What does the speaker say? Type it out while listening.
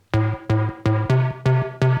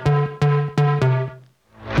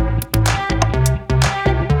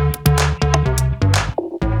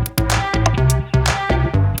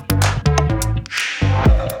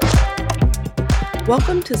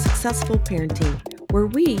Welcome to Successful Parenting, where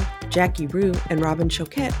we, Jackie Rue and Robin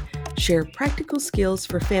Choquette, share practical skills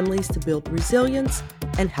for families to build resilience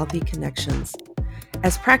and healthy connections.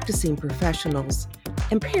 As practicing professionals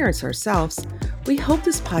and parents ourselves, we hope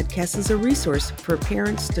this podcast is a resource for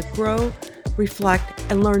parents to grow, reflect,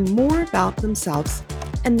 and learn more about themselves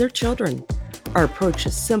and their children. Our approach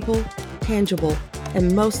is simple, tangible,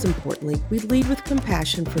 and most importantly, we lead with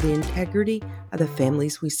compassion for the integrity of the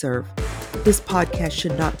families we serve. This podcast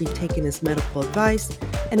should not be taken as medical advice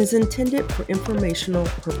and is intended for informational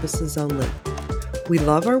purposes only. We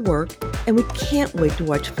love our work and we can't wait to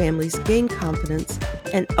watch families gain confidence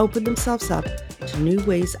and open themselves up to new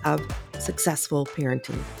ways of successful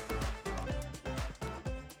parenting.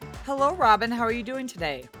 Hello, Robin. How are you doing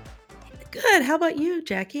today? Good. How about you,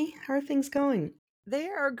 Jackie? How are things going? They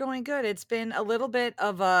are going good. It's been a little bit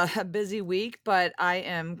of a busy week, but I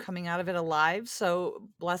am coming out of it alive. So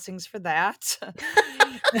blessings for that.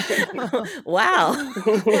 Wow.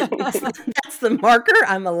 That's the marker.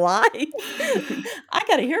 I'm alive. I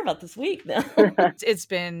got to hear about this week now. It's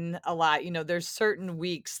been a lot. There's certain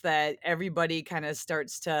weeks that everybody kind of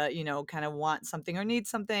starts to, kind of want something or need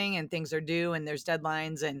something and things are due and there's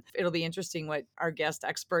deadlines. And it'll be interesting what our guest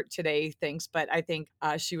expert today thinks. But I think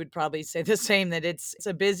she would probably say the same, that it's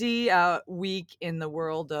a busy week in the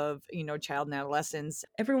world of, child and adolescence.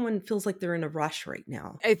 Everyone feels like they're in a rush right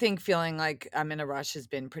now. I think feeling like I'm in a rush has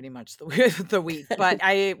been pretty much the week, but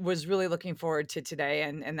I was really looking forward to today,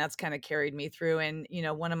 and that's kind of carried me through. And,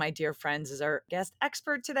 one of my dear friends is our guest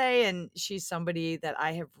expert today, and she's somebody that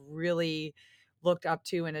I have really looked up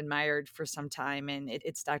to and admired for some time. And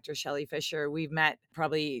it's Dr. Shelley Fisher. We've met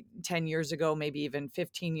probably 10 years ago, maybe even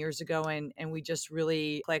 15 years ago. And we just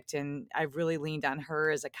really clicked, and I've really leaned on her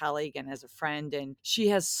as a colleague and as a friend. And she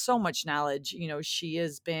has so much knowledge. She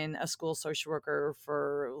has been a school social worker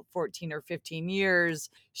for 14 or 15 years.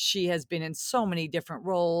 She has been in so many different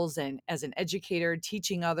roles, and as an educator,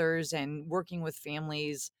 teaching others and working with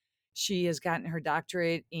families. She has gotten her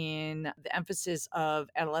doctorate in the emphasis of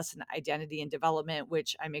adolescent identity and development,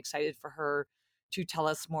 which I'm excited for her to tell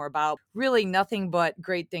us more about. Really nothing but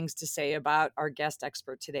great things to say about our guest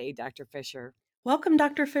expert today, Dr. Fisher. Welcome,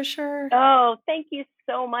 Dr. Fisher. Oh, thank you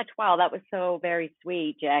so much. Wow, that was so very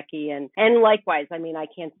sweet, Jackie. And likewise, I mean, I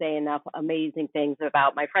can't say enough amazing things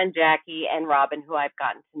about my friend Jackie and Robin, who I've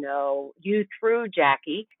gotten to know you through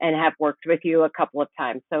Jackie and have worked with you a couple of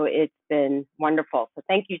times. So it's been wonderful. So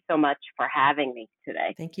thank you so much for having me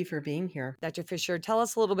today. Thank you for being here. Dr. Fisher, tell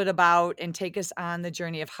us a little bit about and take us on the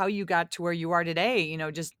journey of how you got to where you are today,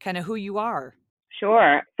 just kind of who you are.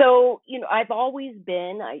 Sure. So, I've always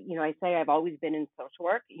been, I say I've always been in social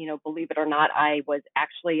work. Believe it or not, I was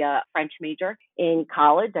actually a French major in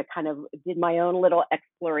college. I kind of did my own little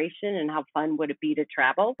exploration and how fun would it be to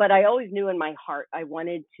travel. But I always knew in my heart I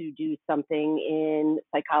wanted to do something in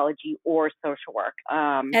psychology or social work.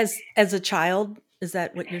 As a child, is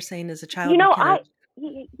that what you're saying? As a child,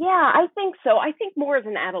 Yeah, I think so. I think more as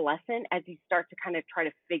an adolescent, as you start to kind of try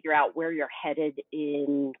to figure out where you're headed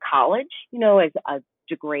in college, as a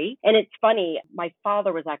degree. And it's funny, my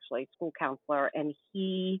father was actually a school counselor, and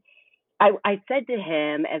I said to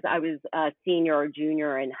him as I was a senior or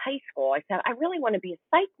junior in high school, I said, I really want to be a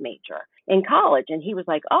psych major in college. And he was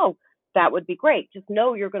like, oh, that would be great. Just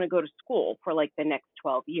know you're going to go to school for like the next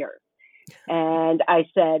 12 years. And I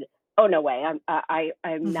said, oh, no way.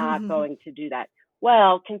 I'm not going to do that.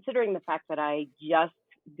 Well, considering the fact that I just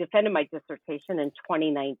defended my dissertation in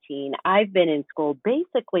 2019, I've been in school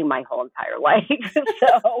basically my whole entire life.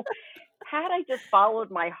 So had I just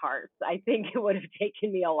followed my heart, I think it would have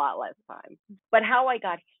taken me a lot less time. But how I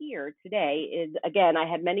got here today is, again, I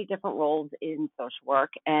had many different roles in social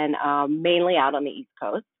work and mainly out on the East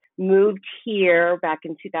Coast. Moved here back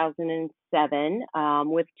in 2007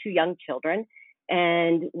 with two young children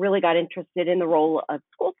and really got interested in the role of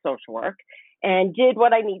school social work and did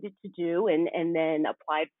what I needed to do and then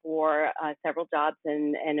applied for several jobs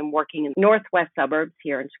and am working in northwest suburbs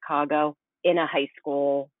here in Chicago in a high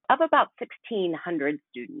school of about 1,600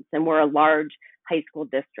 students, and we're a large high school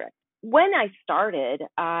district. When I started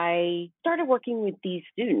working with these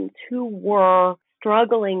students who were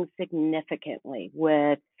struggling significantly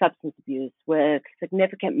with substance abuse, with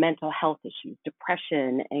significant mental health issues,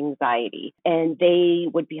 depression, anxiety, and they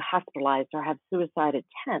would be hospitalized or have suicide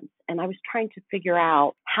attempts. And I was trying to figure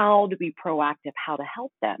out how to be proactive, how to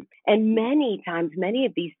help them. And many times, many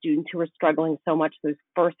of these students who were struggling so much those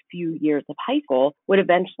first few years of high school would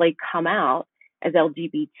eventually come out as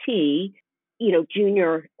LGBT,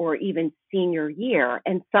 junior or even senior year.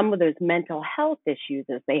 And some of those mental health issues,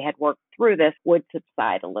 as they had worked through this, would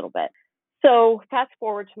subside a little bit. So, fast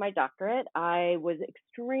forward to my doctorate, I was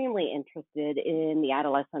extremely interested in the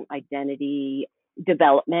adolescent identity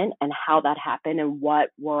development and how that happened and what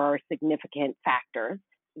were significant factors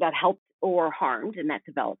that helped or harmed in that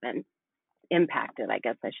development, impacted, I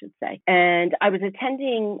guess I should say. And I was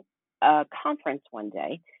attending a conference one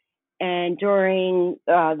day, and during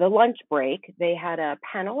the lunch break, they had a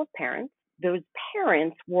panel of parents. Those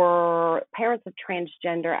parents were parents of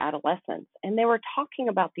transgender adolescents, and they were talking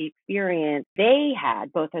about the experience they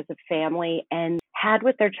had, both as a family and had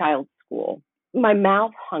with their child's school. My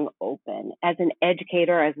mouth hung open. As an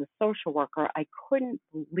educator, as a social worker, I couldn't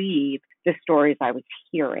believe the stories I was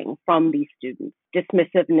hearing from these students.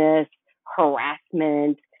 Dismissiveness,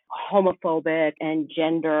 harassment, homophobic and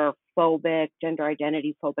gender phobic, gender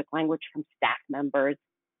identity phobic language from staff members,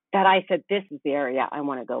 that I said, this is the area I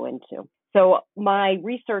want to go into. So my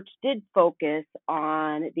research did focus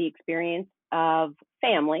on the experience of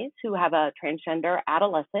families who have a transgender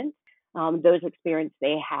adolescent, those experiences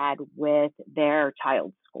they had with their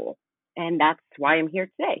child's school. And that's why I'm here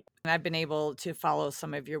today. And I've been able to follow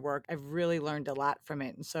some of your work. I've really learned a lot from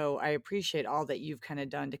it. And so I appreciate all that you've kind of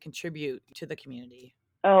done to contribute to the community.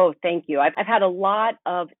 Oh, thank you. I've had a lot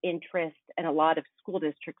of interest and a lot of school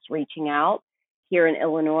districts reaching out here in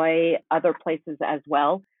Illinois, other places as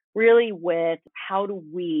well, really with how do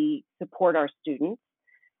we support our students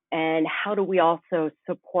and how do we also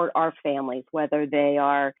support our families, whether they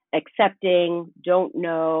are accepting, don't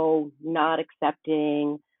know, not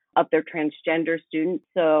accepting of their transgender students.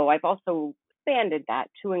 So I've also expanded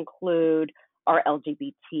that to include our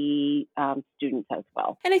LGBT students as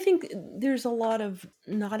well. And I think there's a lot of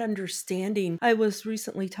not understanding. I was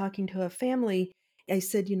recently talking to a family. I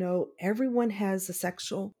said, everyone has a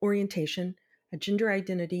sexual orientation, a gender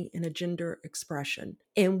identity, and a gender expression.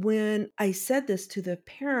 And when I said this to the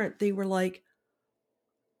parent, they were like,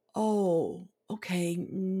 oh, okay,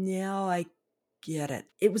 now I get it.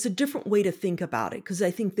 It was a different way to think about it because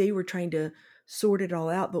I think they were trying to sort it all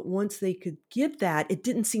out. But once they could get that, it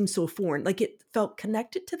didn't seem so foreign. Like it felt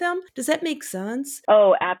connected to them. Does that make sense?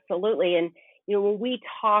 Oh, absolutely. And when we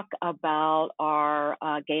talk about our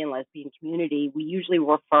gay and lesbian community, we usually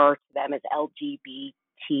refer to them as LGBTQ.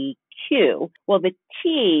 Well, the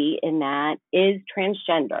T in that is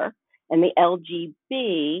transgender, and the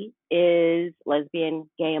LGB is lesbian,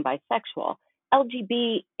 gay, and bisexual.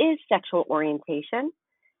 LGB is sexual orientation,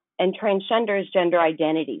 and transgender is gender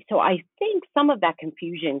identity. So I think some of that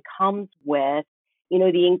confusion comes with,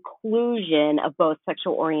 the inclusion of both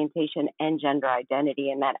sexual orientation and gender identity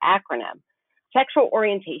in that acronym. Sexual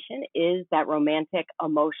orientation is that romantic,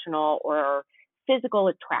 emotional, or physical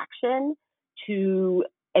attraction to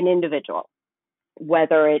an individual,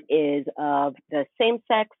 whether it is of the same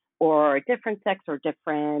sex or a different sex or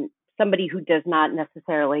somebody who does not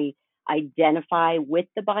necessarily identify with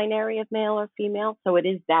the binary of male or female. So it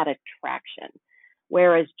is that attraction.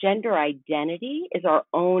 Whereas gender identity is our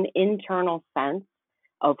own internal sense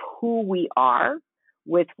of who we are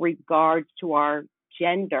with regards to our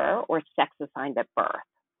gender or sex assigned at birth.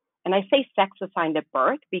 And I say sex assigned at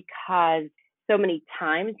birth because so many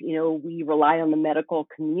times, we rely on the medical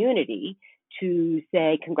community to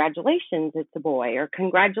say, congratulations, it's a boy, or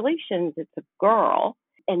congratulations, it's a girl.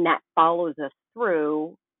 And that follows us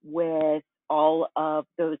through with all of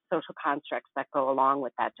those social constructs that go along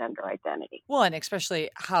with that gender identity. Well, and especially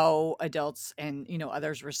how adults and,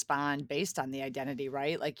 others respond based on the identity,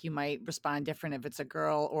 right? Like you might respond different if it's a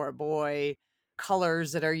girl or a boy,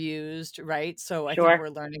 colors that are used, right? So I think Sure. we're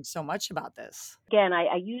learning so much about this. Again,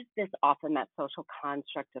 I use this often, that social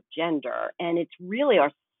construct of gender, and it's really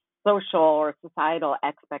our social or societal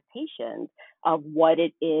expectations of what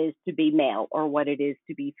it is to be male or what it is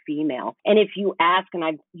to be female. And if you ask, and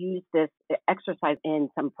I've used this exercise in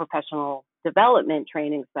some professional development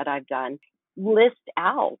trainings that I've done, list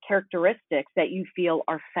out characteristics that you feel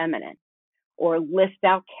are feminine or list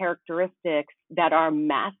out characteristics that are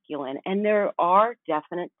masculine. And there are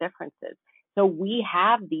definite differences. So we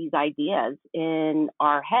have these ideas in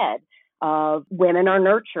our head of women are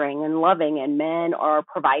nurturing and loving and men are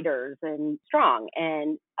providers and strong.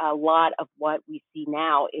 And a lot of what we see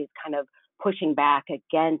now is kind of pushing back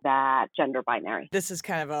against that gender binary. This is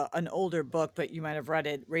kind of an older book, but you might have read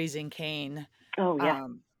it, Raising Cain. Oh, yeah.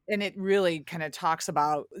 And it really kind of talks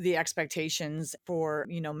about the expectations for,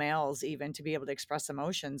 males even to be able to express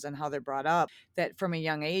emotions and how they're brought up. That from a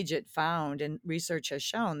young age, it found, and research has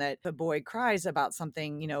shown that if a boy cries about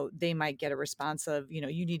something, they might get a response of,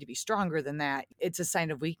 you need to be stronger than that. It's a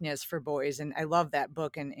sign of weakness for boys. And I love that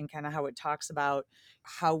book and kind of how it talks about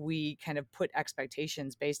how we kind of put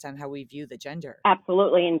expectations based on how we view the gender.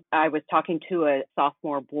 Absolutely. And I was talking to a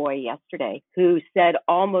sophomore boy yesterday who said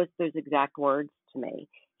almost those exact words to me.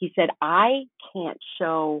 He said, I can't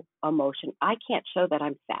show emotion. I can't show that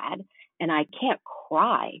I'm sad, and I can't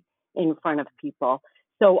cry in front of people.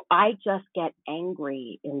 So I just get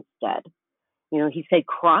angry instead. He said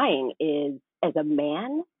crying is, as a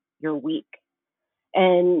man, you're weak.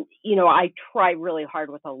 And, I try really hard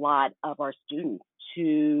with a lot of our students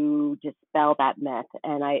to dispel that myth.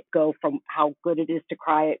 And I go from how good it is to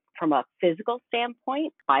cry from a physical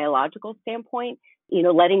standpoint, biological standpoint,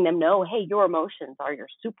 letting them know, hey, your emotions are your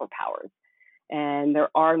superpowers. And there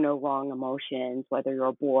are no wrong emotions, whether you're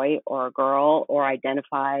a boy or a girl or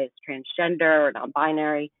identify as transgender or non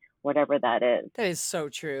binary, whatever that is. That is so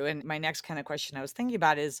true. And my next kind of question I was thinking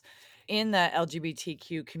about is in the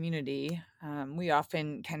LGBTQ community, we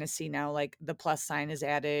often kind of see now like the plus sign is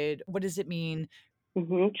added. What does it mean?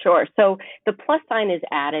 Sure. So the plus sign is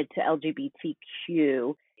added to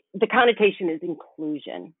LGBTQ. The connotation is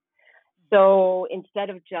inclusion. So instead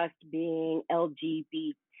of just being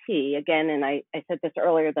LGBT, again, and I said this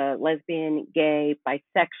earlier, the lesbian, gay,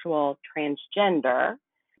 bisexual, transgender,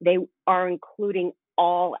 they are including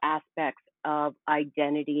all aspects of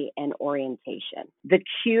identity and orientation. The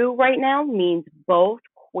Q right now means both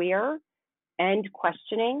queer and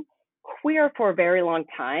questioning. Queer for a very long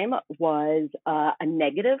time was a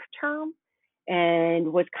negative term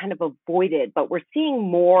and was kind of avoided, but we're seeing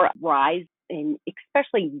more rise in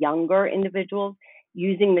especially younger individuals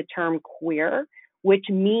using the term queer, which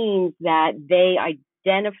means that they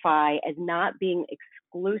identify as not being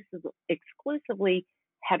exclusively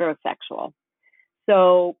heterosexual.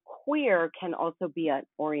 So queer can also be an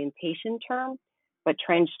orientation term, but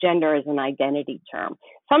transgender is an identity term.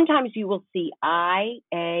 Sometimes you will see I,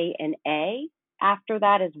 A, and A after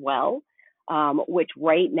that as well, which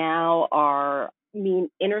right now mean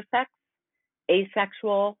intersex,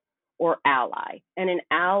 asexual, or ally. And an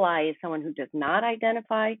ally is someone who does not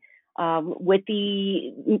identify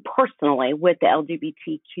personally with the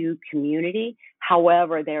LGBTQ community.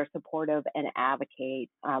 However, they're supportive and advocate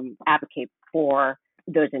for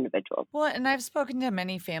those individuals. Well, and I've spoken to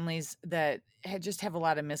many families that just have a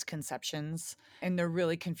lot of misconceptions and they're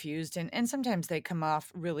really confused. And sometimes they come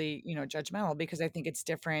off really, judgmental because I think it's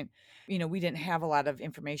different. We didn't have a lot of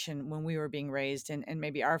information when we were being raised, and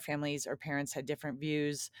maybe our families or parents had different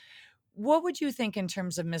views. What would you think in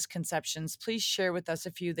terms of misconceptions? Please share with us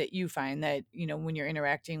a few that you find that, when you're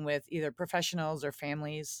interacting with either professionals or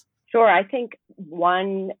families. Sure. I think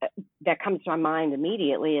one that comes to my mind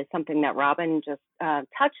immediately is something that Robin just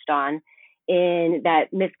touched on in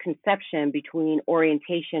that misconception between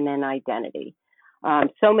orientation and identity.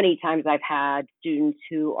 So many times I've had students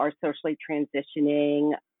who are socially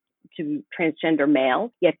transitioning to transgender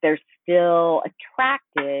male, yet they're still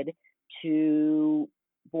attracted to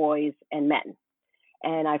boys and men.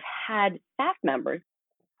 And I've had staff members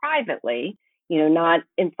privately, not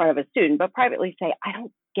in front of a student, but privately say, I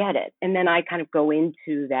don't get it. And then I kind of go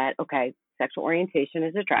into that, okay, sexual orientation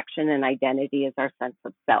is attraction and identity is our sense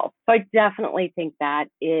of self. So I definitely think that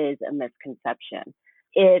is a misconception.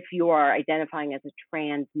 If you are identifying as a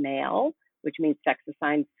trans male, which means sex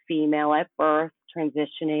assigned female at birth,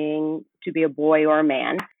 transitioning to be a boy or a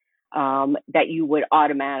man, that you would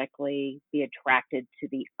automatically be attracted to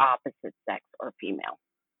the opposite sex or female.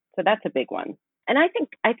 So that's a big one. And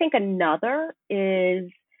I think another is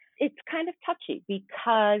it's kind of touchy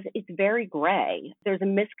because it's very gray. There's a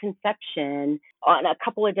misconception on a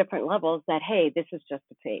couple of different levels that, hey, this is just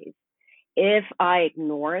a phase. If I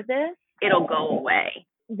ignore this, it'll go away.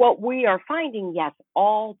 What we are finding, yes,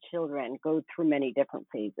 all children go through many different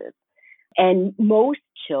phases. And most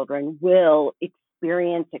children will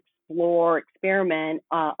experience, explore, experiment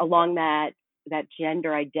along that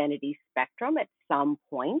gender identity spectrum at some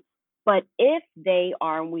point. But if they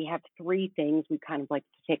are, and we have three things we kind of like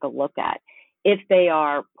to take a look at, if they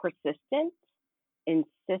are persistent,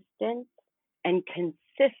 insistent, and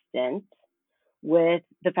consistent with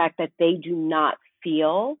the fact that they do not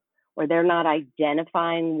feel or they're not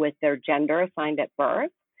identifying with their gender assigned at birth,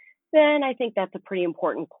 then I think that's a pretty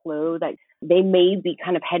important clue that they may be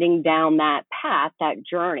kind of heading down that path, that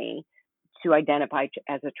journey to identify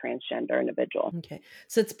as a transgender individual. Okay.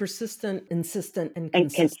 So it's persistent, insistent, and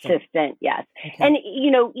And consistent. consistent, yes. Okay. And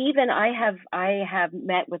even I have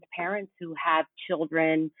met with parents who have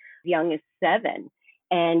children as young as 7.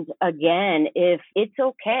 And again, if it's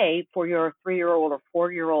okay for your 3-year-old or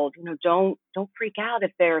 4-year-old, don't freak out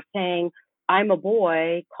if they're saying, "I'm a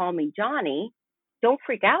boy, call me Johnny." Don't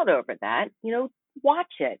freak out over that.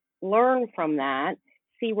 Watch it, learn from that,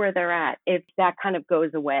 see where they're at. If that kind of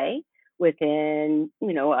goes away within,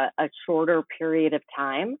 a shorter period of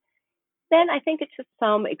time, then I think it's just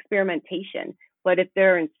some experimentation. But if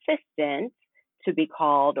they're insistent to be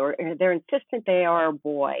called, or they're insistent they are a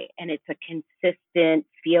boy, and it's a consistent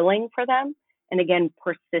feeling for them, and again,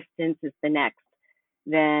 persistence is the next,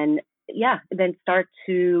 then then start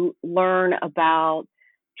to learn about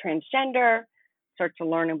transgender, start to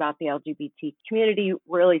learn about the LGBT community,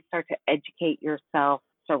 really start to educate yourself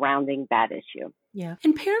surrounding that issue. Yeah.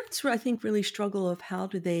 And parents, I think, really struggle of how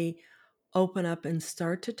do they open up and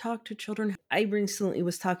start to talk to children. I recently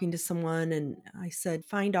was talking to someone and I said,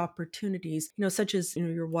 find opportunities, such as,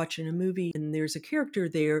 you're watching a movie and there's a character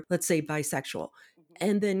there, let's say bisexual.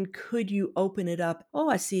 And then could you open it up? Oh,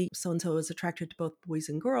 I see so-and-so is attracted to both boys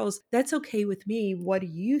and girls. That's okay with me. What do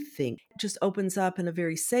you think? It just opens up in a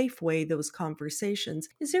very safe way those conversations.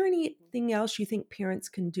 Is there anything else you think parents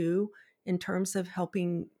can do in terms of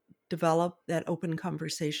helping develop that open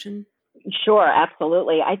conversation? Sure,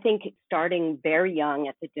 absolutely. I think starting very young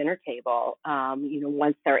at the dinner table,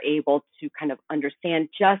 once they're able to kind of understand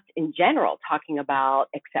just in general, talking about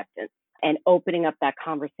acceptance and opening up that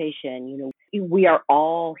conversation, we are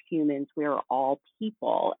all humans, we are all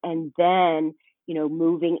people. And then,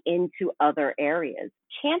 moving into other areas.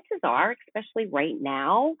 Chances are, especially right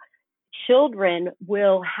now, children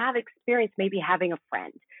will have experience maybe having a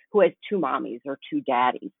friend who has 2 mommies or 2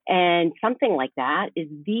 daddies. And something like that is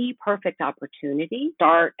the perfect opportunity to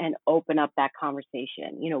start and open up that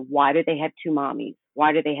conversation. Why do they have 2 mommies?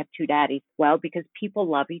 Why do they have 2 daddies? Well, because people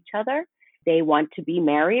love each other. They want to be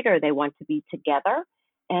married or they want to be together.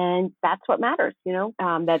 And that's what matters,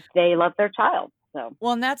 that they love their child. So,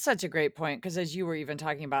 Well, and that's such a great point because as you were even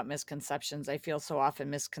talking about misconceptions, I feel so often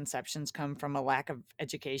misconceptions come from a lack of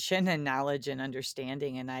education and knowledge and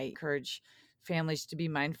understanding. And I encourage families to be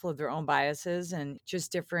mindful of their own biases and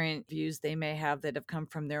just different views they may have that have come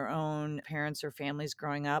from their own parents or families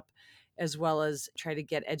growing up, as well as try to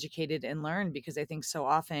get educated and learn because I think so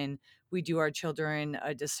often we do our children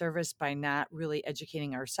a disservice by not really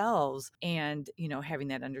educating ourselves and, having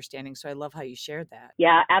that understanding. So I love how you shared that.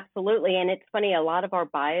 yeah, absolutely. And it's funny, a lot of our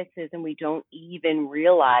biases, and we don't even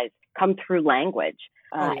realize, come through language,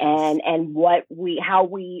 Oh, yes. and how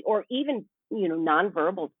we, or even,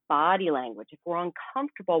 nonverbal body language. If we're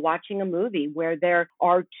uncomfortable watching a movie where there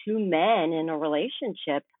are 2 men in a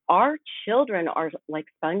relationship, our children are like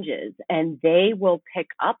sponges and they will pick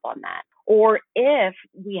up on that. Or if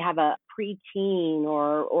we have a preteen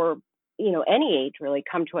or any age really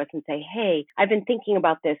come to us and say, "Hey, I've been thinking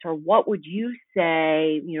about this," or "What would you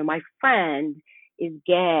say? My friend is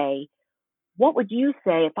gay. What would you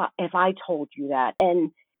say if I told you that?"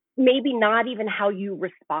 And maybe not even how you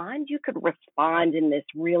respond. You could respond in this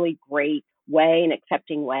really great way, an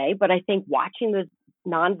accepting way. But I think watching those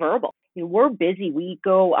nonverbal, we're busy. We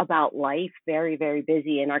go about life very, very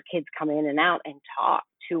busy, and our kids come in and out and talk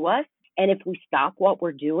to us. And if we stop what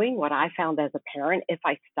we're doing, what I found as a parent, if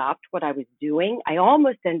I stopped what I was doing, I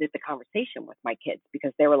almost ended the conversation with my kids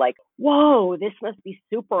because they were like, "Whoa, this must be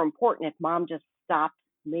super important if mom just stopped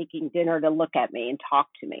making dinner to look at me and talk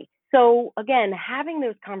to me." So again, having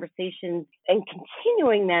those conversations and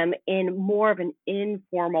continuing them in more of an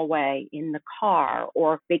informal way in the car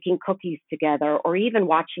or baking cookies together or even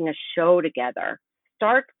watching a show together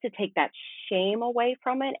starts to take that shame away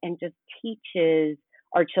from it and just teaches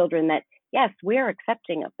our children that, yes, we are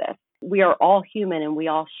accepting of this. We are all human and we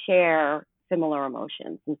all share similar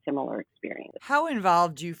emotions and similar experiences. How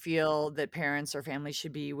involved do you feel that parents or families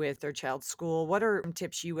should be with their child's school? What are some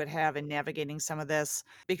tips you would have in navigating some of this?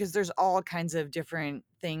 Because there's all kinds of different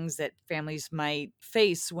things that families might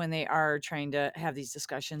face when they are trying to have these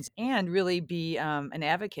discussions and really be an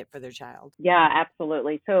advocate for their child. Yeah,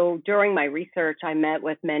 absolutely. So during my research, I met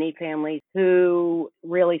with many families who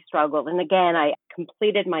really struggled. And again, I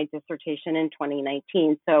completed my dissertation in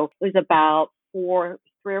 2019. So it was about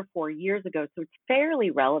 3 or 4 years ago. So it's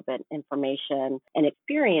fairly relevant information and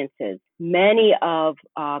experiences. Many of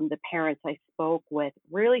the parents I spoke with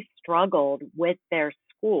really struggled with their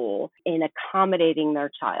school in accommodating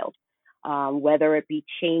their child. Whether it be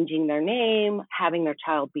changing their name, having their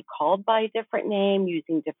child be called by a different name,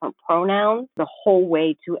 using different pronouns, the whole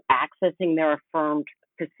way to accessing their affirmed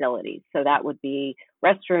facilities. So that would be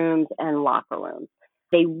restrooms and locker rooms.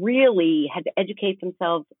 They really had to educate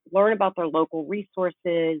themselves, learn about their local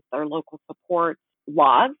resources, their local support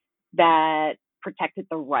laws that protected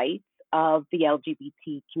the rights of the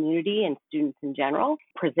LGBT community and students in general,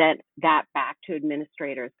 present that back to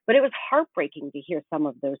administrators. But it was heartbreaking to hear some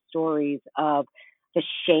of those stories of the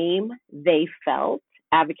shame they felt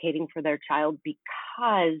advocating for their child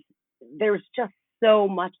because there was just so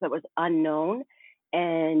much that was unknown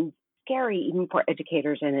and scary even for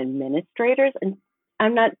educators and administrators. And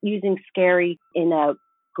I'm not using scary in a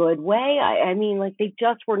good way. I mean, like they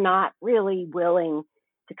just were not really willing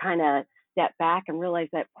to kind of step back and realize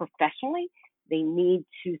that professionally they need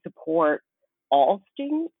to support all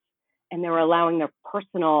students, and they were allowing their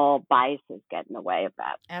personal biases get in the way of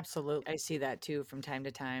that. Absolutely. I see that too from time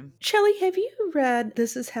to time. Shelley, have you read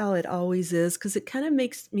This Is How It Always Is? Because it kind of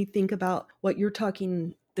makes me think about what you're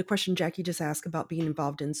talking, the question Jackie just asked about being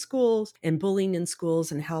involved in schools and bullying in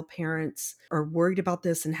schools and how parents are worried about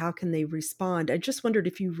this and how can they respond. I just wondered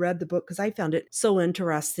if you read the book because I found it so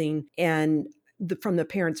interesting and from the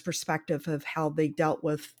parents' perspective of how they dealt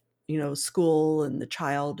with school and the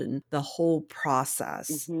child and the whole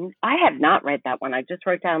process. I have not read that one. I just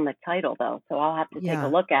wrote down the title though, so I'll have to take a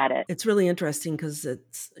look at it. It's really interesting because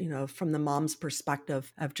it's, from the mom's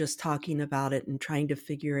perspective of just talking about it and trying to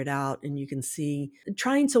figure it out. And you can see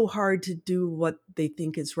trying so hard to do what they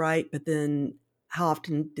think is right, but then how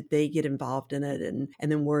often did they get involved in it and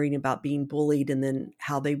then worrying about being bullied and then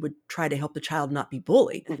how they would try to help the child not be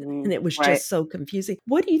bullied. And it was just so confusing.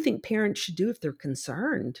 What do you think parents should do if they're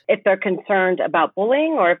concerned? If they're concerned about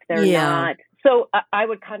bullying or if they're not? So I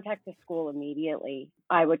would contact the school immediately.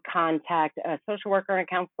 I would contact a social worker and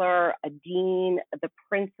a counselor, a dean, the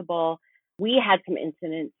principal. We had some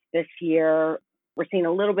incidents this year. We're seeing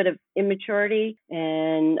a little bit of immaturity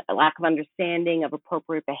and a lack of understanding of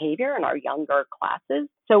appropriate behavior in our younger classes.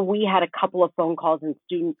 So we had a couple of phone calls and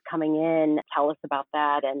students coming in to tell us about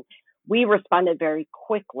that. And we responded very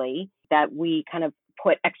quickly that we kind of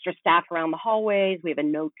put extra staff around the hallways. We have a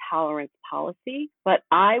no tolerance policy, but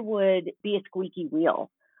I would be a squeaky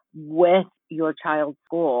wheel with your child's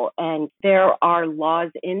school. And there are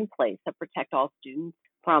laws in place that protect all students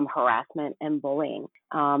from harassment and bullying,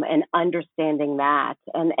 and understanding that.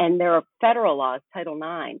 And there are federal laws, Title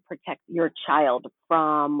IX, protect your child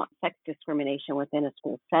from sex discrimination within a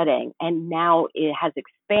school setting. And now it has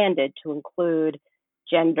expanded to include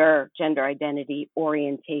gender identity,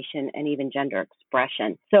 orientation, and even gender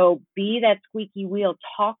expression. So be that squeaky wheel,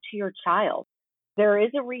 talk to your child. There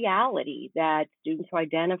is a reality that students who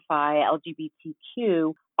identify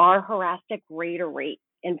LGBTQ are harassed at greater rates.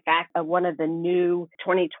 In fact, one of the new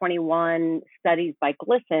 2021 studies by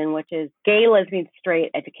GLSEN, which is Gay, Lesbian,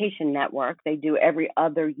 Straight Education Network, they do every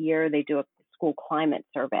other year, they do a school climate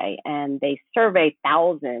survey, and they survey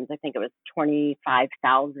thousands. I think it was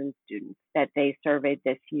 25,000 students that they surveyed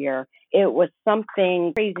this year. It was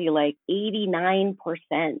something crazy like 89%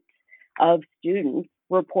 of students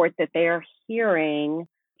report that they are hearing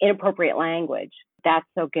inappropriate language. That's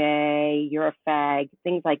so gay, you're a fag,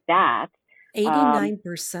 things like that.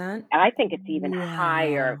 89%? And I think it's even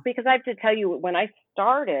higher because I have to tell you, when I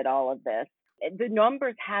started all of this, the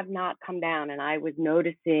numbers have not come down. And I was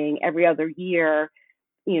noticing every other year,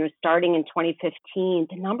 starting in 2015,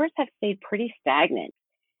 the numbers have stayed pretty stagnant.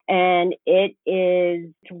 And it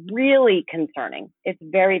is really concerning. It's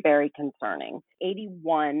very, very concerning.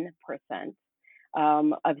 81%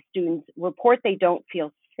 of students report they don't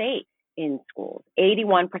feel safe in schools.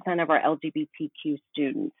 81% of our LGBTQ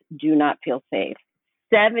students do not feel safe.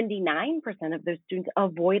 79% of those students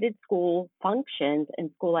avoided school functions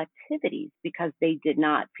and school activities because they did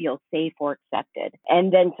not feel safe or accepted.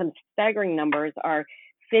 And then some staggering numbers are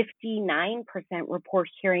 59% report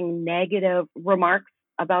hearing negative remarks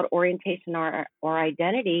about orientation or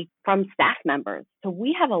identity from staff members. So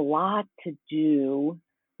we have a lot to do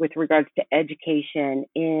with regards to education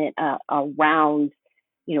around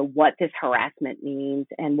what this harassment means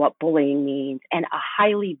and what bullying means, and a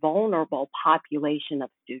highly vulnerable population of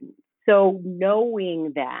students. So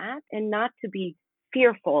knowing that, and not to be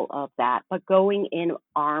fearful of that, but going in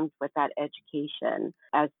armed with that education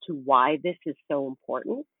as to why this is so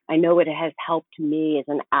important. I know it has helped me as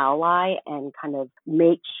an ally and kind of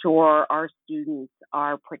make sure our students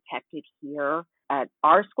are protected here at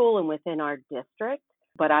our school and within our district.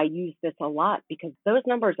 But I use this a lot because those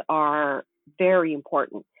numbers are very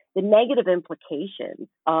important. The negative implications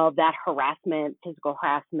of that harassment, physical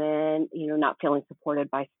harassment, not feeling supported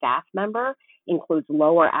by staff member includes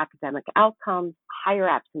lower academic outcomes, higher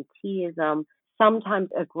absenteeism, sometimes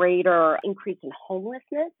a greater increase in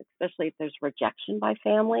homelessness, especially if there's rejection by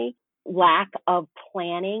family, lack of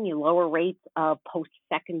planning, lower rates of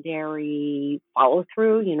post-secondary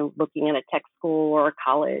follow-through, looking at a tech school or a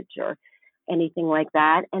college or anything like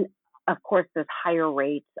that. And of course, there's higher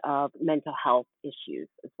rates of mental health issues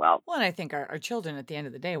as well. Well, and I think our children at the end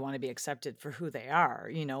of the day want to be accepted for who they are,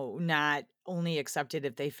 not only accepted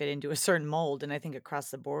if they fit into a certain mold. And I think across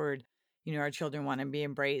the board, our children want to be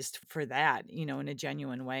embraced for that, in a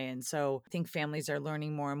genuine way. And so I think families are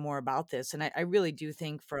learning more and more about this. And I really do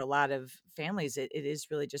think for a lot of families, it is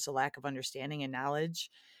really just a lack of understanding and knowledge.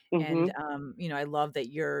 Hmm. And, I love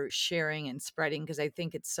that you're sharing and spreading because I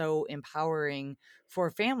think it's so empowering for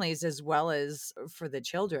families as well as for the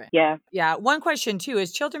children. Yeah. Yeah. One question too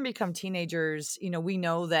is children become teenagers. We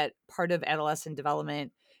know that part of adolescent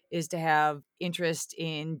development is to have interest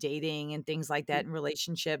in dating and things like that in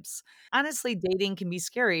relationships. Honestly, dating can be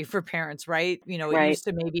scary for parents, right? It Right. used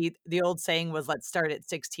to maybe the old saying was let's start at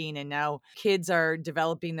 16, and now kids are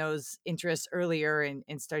developing those interests earlier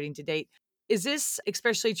and starting to date. Is this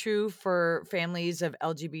especially true for families of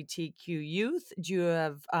LGBTQ youth? Do you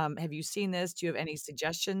have you seen this? Do you have any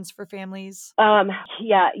suggestions for families?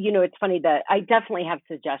 Yeah, it's funny that I definitely have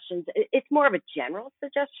suggestions. It's more of a general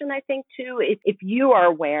suggestion, I think, too. If you are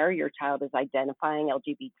aware your child is identifying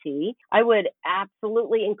LGBT, I would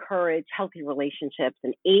absolutely encourage healthy relationships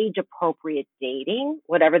and age appropriate dating,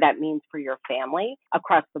 whatever that means for your family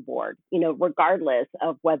across the board, regardless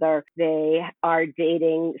of whether they are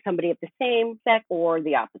dating somebody of the same sex or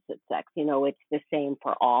the opposite sex. It's the same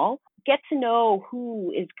for all. Get to know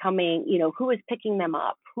who is coming, who is picking them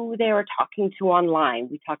up, who they are talking to online.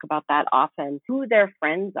 We talk about that often, who their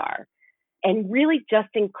friends are, and really just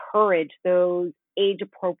encourage those age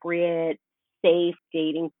appropriate, safe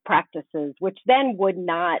dating practices, which then what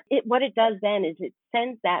it does then is it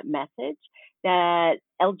sends that message that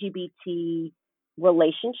LGBT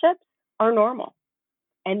relationships are normal.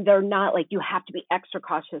 And they're not like you have to be extra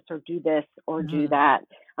cautious or do this or do Mhm. that.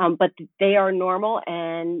 But they are normal.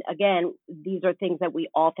 And again, these are things that we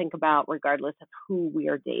all think about regardless of who we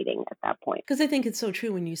are dating at that point. Because I think it's so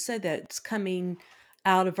true when you said that it's coming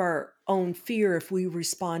out of our own fear. If we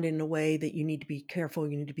respond in a way that you need to be careful,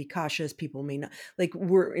 you need to be cautious, people may not, like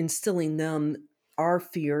we're instilling our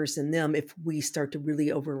fears in them if we start to really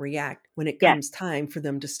overreact when it Yes. comes time for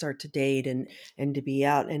them to start to date and to be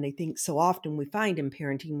out. And I think so often we find in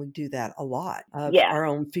parenting we do that a lot of Yeah. our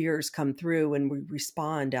own fears come through and we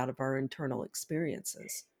respond out of our internal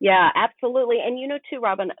experiences. Yeah, absolutely. And too,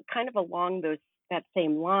 Robin, kind of along that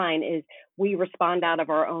same line is we respond out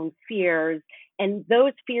of our own fears. And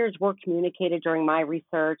those fears were communicated during my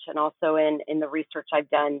research and also in the research I've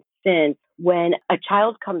done since. When a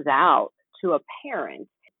child comes out to a parent,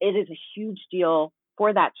 it is a huge deal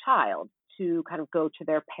for that child to kind of go to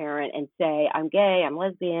their parent and say, I'm gay, I'm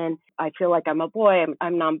lesbian, I feel like I'm a boy,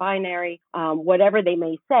 I'm non-binary, whatever they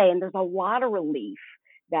may say. And there's a lot of relief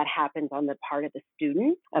that happens on the part of the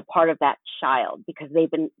student, a part of that child, because they've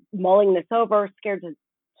been mulling this over, scared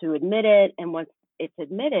to admit it. And once it's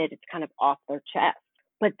admitted, it's kind of off their chest.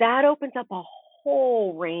 But that opens up a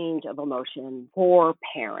whole range of emotion for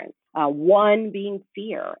parents. One being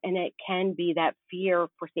fear, and it can be that fear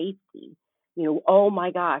for safety. Oh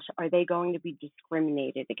my gosh, are they going to be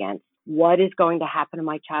discriminated against? What is going to happen to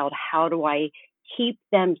my child? How do I keep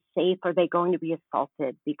them safe? Are they going to be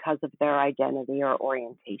assaulted because of their identity or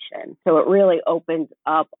orientation? So it really opens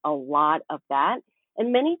up a lot of that.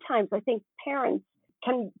 And many times I think parents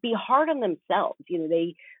can be hard on themselves.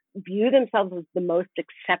 They view themselves as the most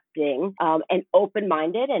accepting and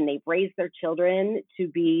open-minded, and they've raised their children to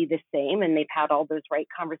be the same, and they've had all those right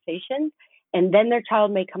conversations. And then their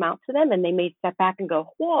child may come out to them and they may step back and go,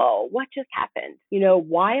 whoa, what just happened?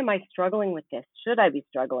 Why am I struggling with this? Should I be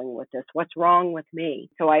struggling with this? What's wrong with me?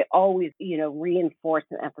 So I always, reinforce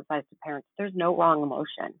and emphasize to parents, there's no wrong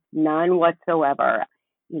emotion, none whatsoever.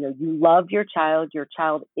 You love your child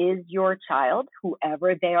is your child,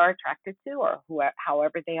 whoever they are attracted to or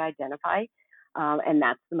however they identify. And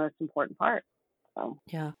that's the most important part. So.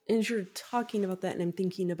 Yeah. As you're talking about that, and I'm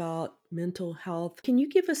thinking about mental health, can you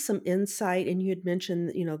give us some insight? And you had mentioned,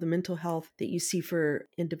 the mental health that you see for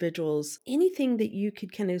individuals. Anything that you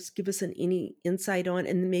could kind of give us any insight on,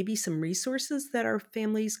 and maybe some resources that our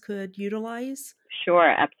families could utilize? Sure,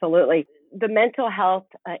 absolutely. The mental health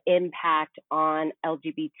impact on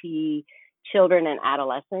LGBT children and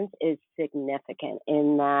adolescents is significant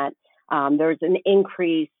in that there's an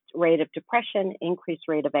increased rate of depression, increased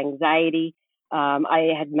rate of anxiety.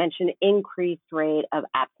 I had mentioned increased rate of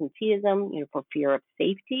absenteeism, for fear of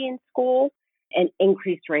safety in school, an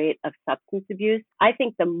increased rate of substance abuse. I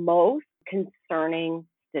think the most concerning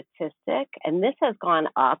statistic, and this has gone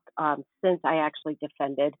up since I actually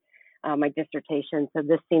defended my dissertation, so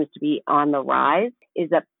this seems to be on the rise, is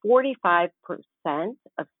that 45%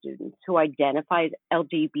 of students who identify as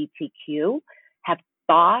LGBTQ have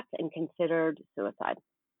thought and considered suicide,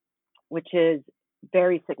 which is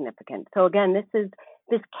very significant. So again,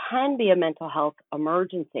 this can be a mental health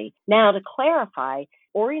emergency. Now, to clarify,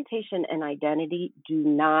 orientation and identity do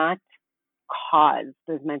not cause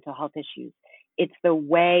those mental health issues. It's the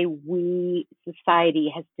way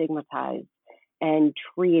society has stigmatized and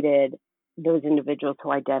treated those individuals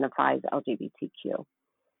who identify as LGBTQ.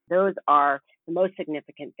 Those are the most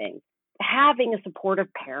significant things. Having a supportive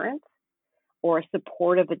parent or a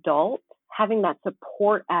supportive adult, having that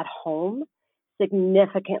support at home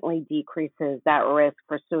significantly decreases that risk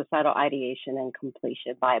for suicidal ideation and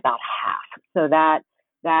completion by about half. So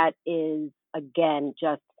that is, again,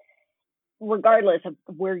 just regardless of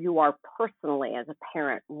where you are personally as a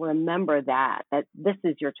parent, remember that this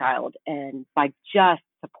is your child. And by just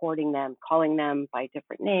supporting them, calling them by a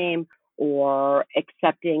different name or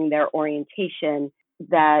accepting their orientation,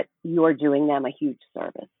 that you're doing them a huge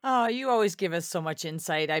service. Oh, you always give us so much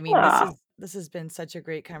insight. I mean, this has been such a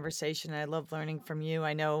great conversation. I love learning from you.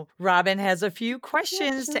 I know Robin has a few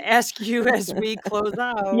questions to ask you as we close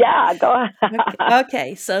out. Yeah, go ahead.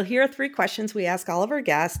 Okay, so here are 3 questions we ask all of our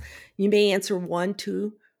guests. You may answer 1,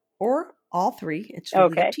 2, or all 3. It's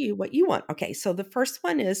really up to you what you want. Okay, so the first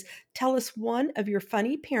one is, tell us one of your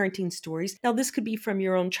funny parenting stories. Now, this could be from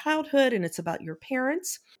your own childhood and it's about your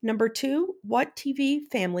parents. Number 2, what TV,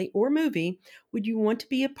 family, or movie would you want to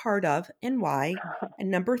be a part of and why? And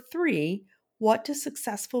number 3, what does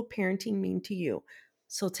successful parenting mean to you?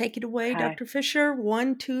 So take it away, Dr. Fisher.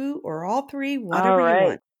 1, 2, or all 3, whatever you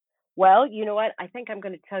want. Well, you know what? I think I'm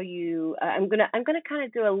going to tell you. I'm going to kind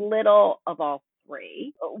of do a little of all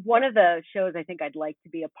 3. One of the shows I think I'd like to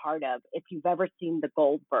be a part of, if you've ever seen The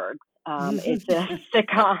Goldbergs, it's a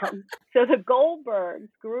sitcom. So the Goldbergs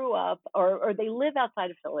grew up, or they live outside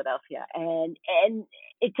of Philadelphia, and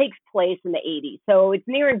it takes place in the 80s. So it's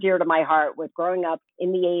near and dear to my heart with growing up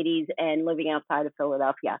in the 80s and living outside of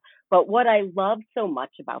Philadelphia. But what I love so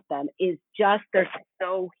much about them is just they're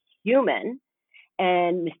so human.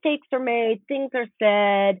 And mistakes are made, things are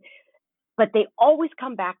said, but they always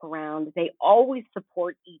come back around. They always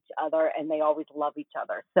support each other, and they always love each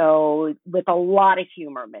other. So with a lot of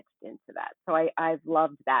humor mixed into that. So I've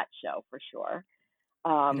loved that show for sure.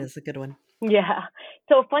 It is a good one. Yeah.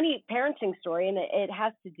 So a funny parenting story, and it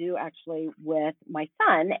has to do actually with my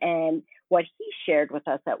son and what he shared with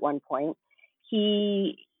us at one point.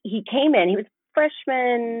 He came in, he was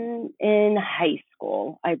freshman in high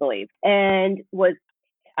school, I believe, and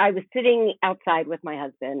I was sitting outside with my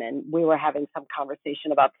husband, and we were having some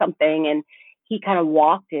conversation about something, and he kind of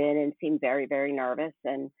walked in and seemed very, very nervous.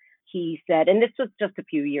 And he said, and this was just a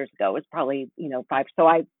few years ago, it was probably, 5. So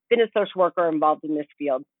I've been a social worker involved in this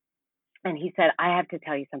field. And he said, I have to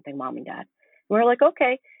tell you something, Mom and Dad. And we're like,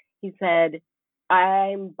 okay. He said,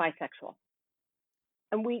 I'm bisexual.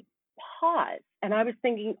 And we paused. And I was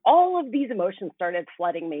thinking, all of these emotions started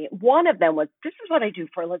flooding me. One of them was, this is what I do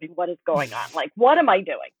for a living. What is going on? Like, what am I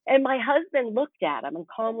doing? And my husband looked at him and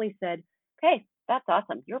calmly said, hey, that's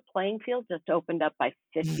awesome. Your playing field just opened up by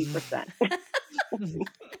 50%.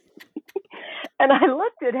 And I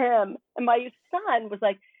looked at him, and my son was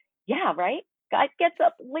like, yeah, right? Guy gets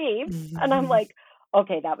up, leaves. And I'm like,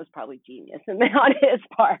 okay, that was probably genius on his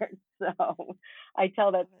part. So I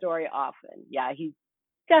tell that story often. Yeah, he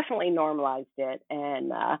definitely normalized it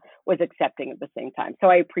and was accepting at the same time. So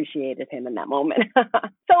I appreciated him in that moment.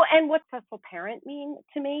 And what successful parent mean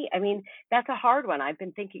to me? I mean, that's a hard one. I've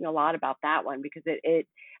been thinking a lot about that one because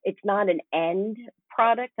it's not an end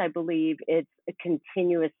product. I believe it's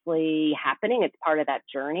continuously happening. It's part of that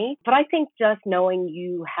journey. But I think just knowing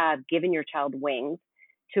you have given your child wings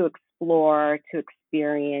to explore, to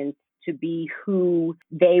experience, to be who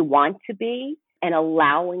they want to be, and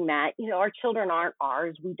allowing that, our children aren't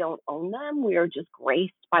ours. We don't own them. We are just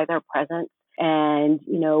graced by their presence. And,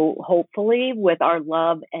 hopefully with our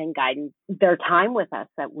love and guidance, their time with us,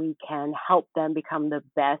 that we can help them become the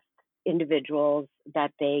best individuals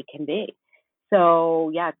that they can be.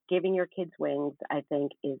 So, yeah, giving your kids wings, I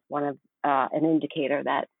think, is one of an indicator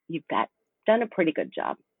that you've done a pretty good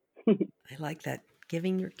job. I like that.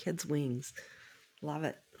 Giving your kids wings. Love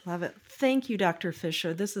it. Love it. Thank you, Dr.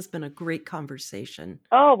 Fisher. This has been a great conversation.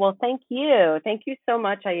 Oh, well, thank you. Thank you so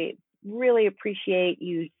much. I really appreciate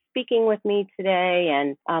you speaking with me today,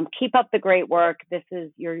 and keep up the great work.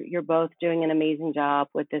 You're both doing an amazing job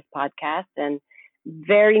with this podcast, and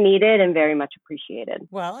very needed and very much appreciated.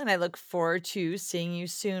 Well, and I look forward to seeing you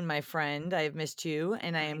soon, my friend. I have missed you,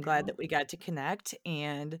 and I am glad that we got to connect.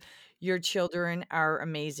 And your children are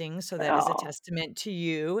amazing, so that is a Oh, testament to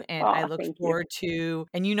you. And I look thank you. forward to,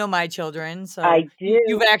 and you know my children, so I do.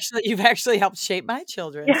 you've actually helped shape my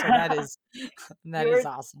children. So that is that is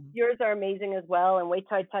awesome. Yours are amazing as well. And wait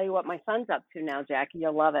till I tell you what my son's up to now, Jackie.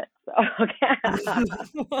 You'll love it. So, okay.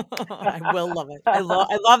 I will love it. I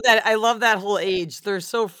love that. I love that whole age. They're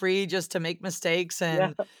so free just to make mistakes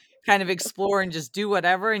and kind of explore and just do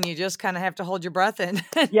whatever. And you just kind of have to hold your breath and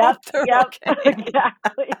hope they're okay.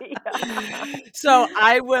 Exactly. So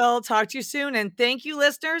I will talk to you soon. And thank you,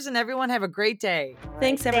 listeners, and everyone have a great day.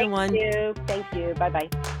 Thanks, everyone. Thank you. Bye-bye.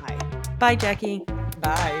 Bye. Bye, Jackie.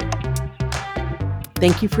 Bye.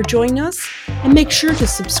 Thank you for joining us, and make sure to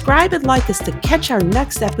subscribe and like us to catch our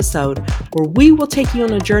next episode, where we will take you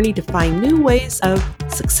on a journey to find new ways of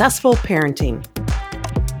successful parenting.